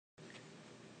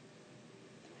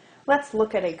Let's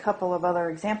look at a couple of other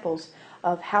examples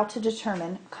of how to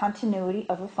determine continuity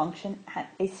of a function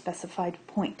at a specified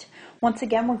point. Once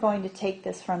again, we're going to take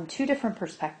this from two different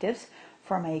perspectives,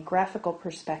 from a graphical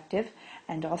perspective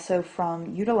and also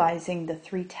from utilizing the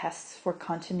three tests for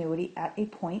continuity at a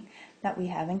point that we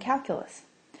have in calculus.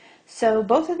 So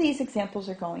both of these examples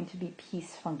are going to be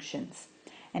piece functions.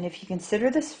 And if you consider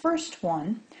this first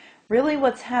one, really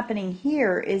what's happening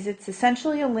here is it's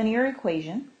essentially a linear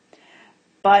equation,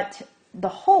 but the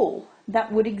hole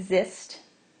that would exist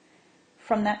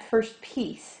from that first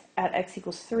piece at x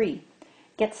equals 3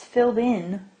 gets filled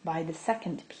in by the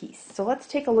second piece. So let's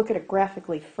take a look at it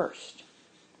graphically first.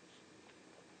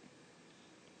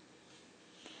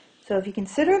 So if you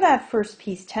consider that first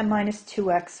piece, 10 minus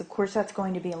 2x, of course that's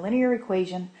going to be a linear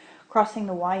equation crossing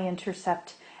the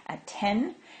y-intercept at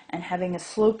 10 and having a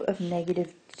slope of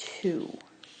negative 2.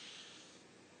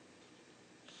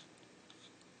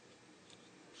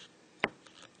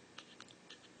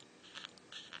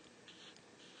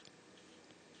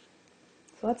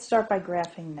 So let's start by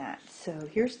graphing that. So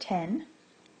here's 10,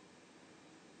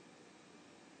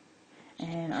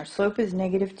 and our slope is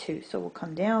negative 2. So we'll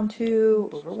come down 2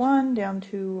 over 1, down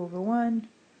 2 over 1,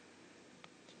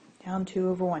 down 2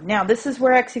 over 1. Now this is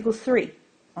where x equals 3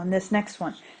 on this next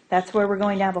one. That's where we're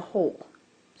going to have a hole.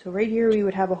 So right here we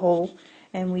would have a hole,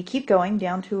 and we keep going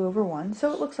down 2 over 1.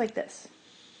 So it looks like this.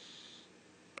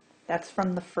 That's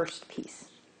from the first piece.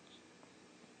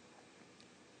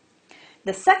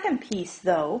 The second piece,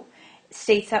 though,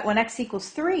 states that when x equals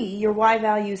 3, your y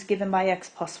value is given by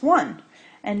x plus 1.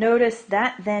 And notice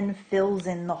that then fills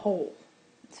in the hole.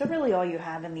 So really all you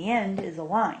have in the end is a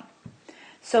line.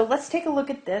 So let's take a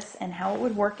look at this and how it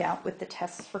would work out with the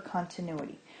tests for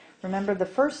continuity. Remember, the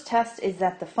first test is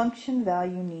that the function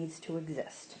value needs to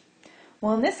exist.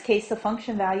 Well, in this case, the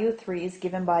function value of 3 is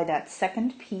given by that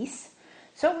second piece,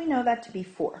 so we know that to be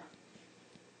 4.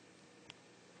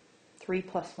 3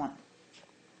 plus 1.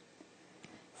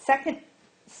 Second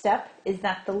step is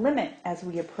that the limit as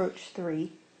we approach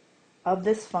 3 of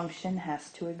this function has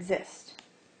to exist.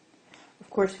 Of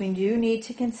course, we do need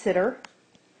to consider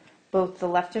both the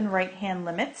left and right hand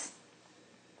limits.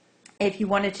 If you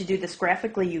wanted to do this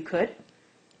graphically, you could.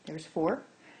 There's 4.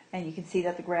 And you can see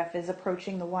that the graph is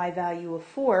approaching the y value of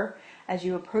 4 as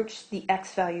you approach the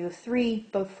x value of 3,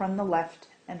 both from the left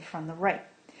and from the right.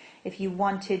 If you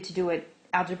wanted to do it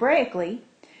algebraically,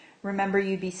 remember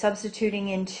you'd be substituting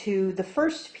into the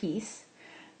first piece,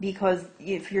 because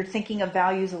if you're thinking of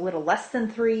values a little less than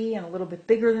 3 and a little bit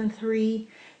bigger than 3,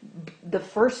 the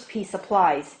first piece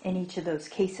applies in each of those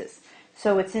cases.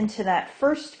 So it's into that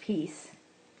first piece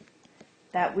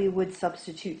that we would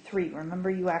substitute 3.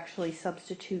 Remember, you actually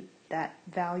substitute that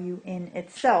value in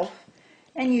itself,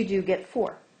 and you do get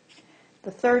 4.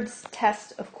 The third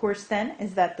test, of course, then,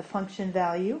 is that the function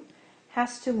value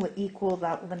has to equal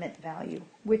that limit value,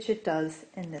 which it does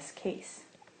in this case.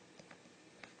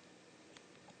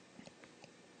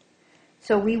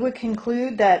 So we would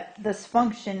conclude that this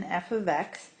function f of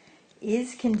x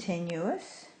is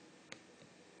continuous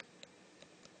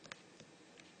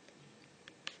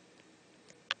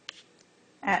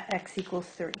at x equals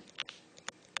 3.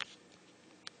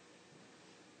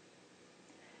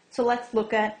 So let's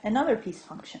look at another piece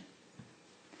function.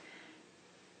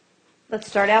 Let's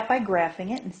start out by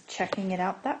graphing it and checking it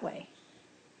out that way.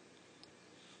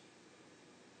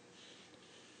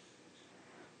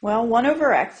 Well, 1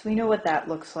 over x, we know what that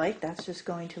looks like. That's just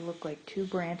going to look like 2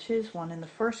 branches, one in the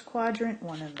first quadrant,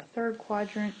 one in the third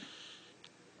quadrant.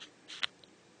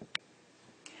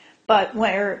 But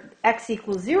where x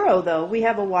equals 0, though, we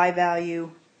have a y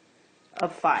value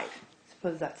of 5.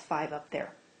 Suppose that's 5 up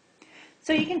there.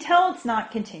 So you can tell it's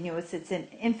not continuous. It's an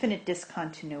infinite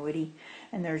discontinuity,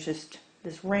 and there's just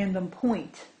this random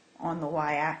point on the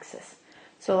y-axis.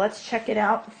 So let's check it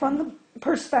out from the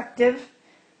perspective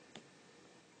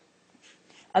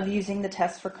of using the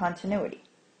test for continuity.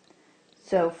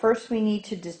 So first we need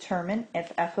to determine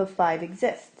if f of 5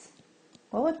 exists.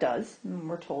 Well, it does, and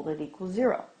we're told it equals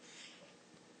 0.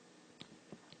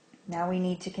 Now we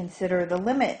need to consider the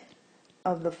limit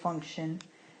of the function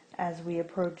as we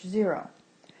approach 0.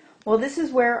 Well, this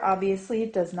is where obviously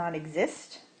it does not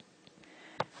exist.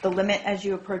 The limit as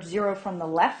you approach 0 from the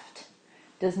left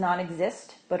does not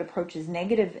exist, but approaches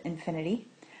negative infinity.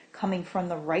 Coming from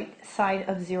the right side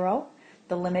of 0,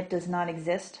 the limit does not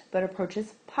exist, but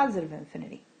approaches positive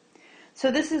infinity. So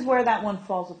this is where that one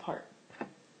falls apart,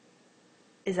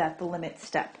 is at the limit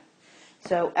step.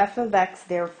 So f of x,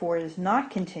 therefore, is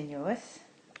not continuous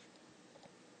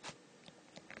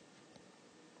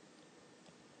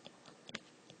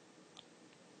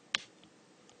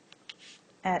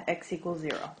at x equals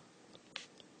 0.